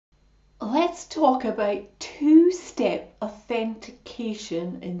Let's talk about two-step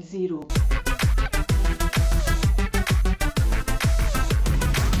authentication in Xero.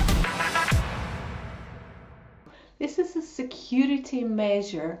 This is a security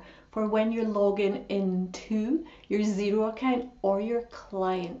measure for when you're logging into your Xero account or your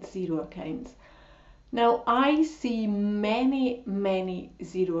client Xero accounts. Now, I see many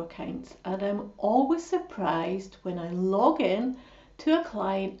Xero accounts, and I'm always surprised when I log in to a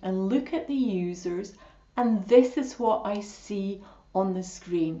client and look at the users, and this is what I see on the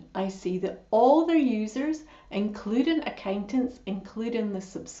screen. I see that all their users, including accountants, including the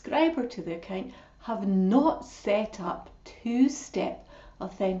subscriber to the account, have not set up two-step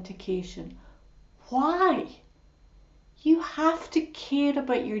authentication. Why? You have to care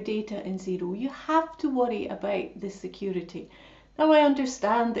about your data in Xero. You have to worry about the security. Now, I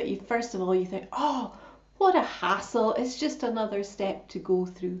understand that first of all you think, oh, what a hassle, it's just another step to go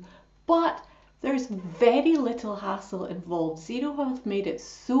through. But there's very little hassle involved. Xero have made it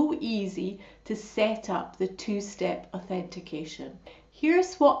so easy to set up the two-step authentication.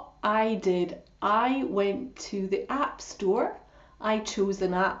 Here's what I did. I went to the App Store. I chose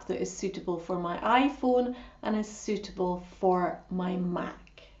an app that is suitable for my iPhone and is suitable for my Mac.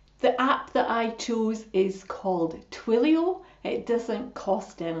 The app that I chose is called Twilio. It doesn't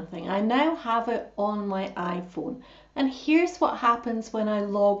cost anything. I now have it on my iPhone. And here's what happens when I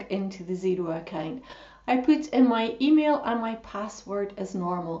log into the Xero account. I put in my email and my password as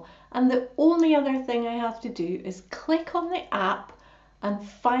normal. And the only other thing I have to do is click on the app and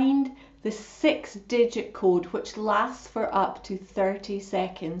find the 6-digit code, which lasts for up to 30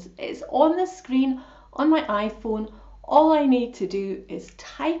 seconds. It's on the screen on my iPhone. All I need to do is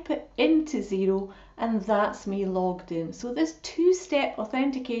type it into Xero, and that's me logged in. So this two-step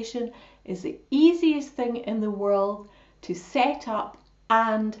authentication is the easiest thing in the world to set up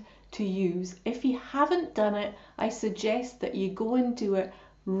and to use. If you haven't done it, I suggest that you go and do it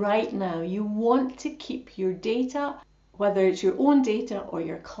right now. You want to keep your data, whether it's your own data or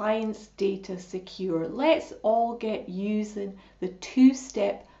your client's data, secure. Let's all get using the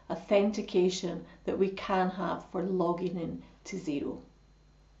two-step authentication that we can have for logging in to Xero.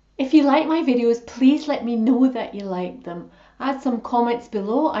 If you like my videos, please let me know that you like them. Add some comments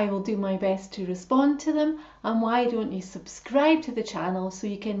below. I will do my best to respond to them. And why don't you subscribe to the channel so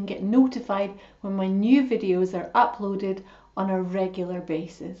you can get notified when my new videos are uploaded on a regular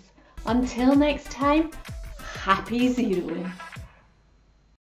basis. Until next time, happy Xeroing!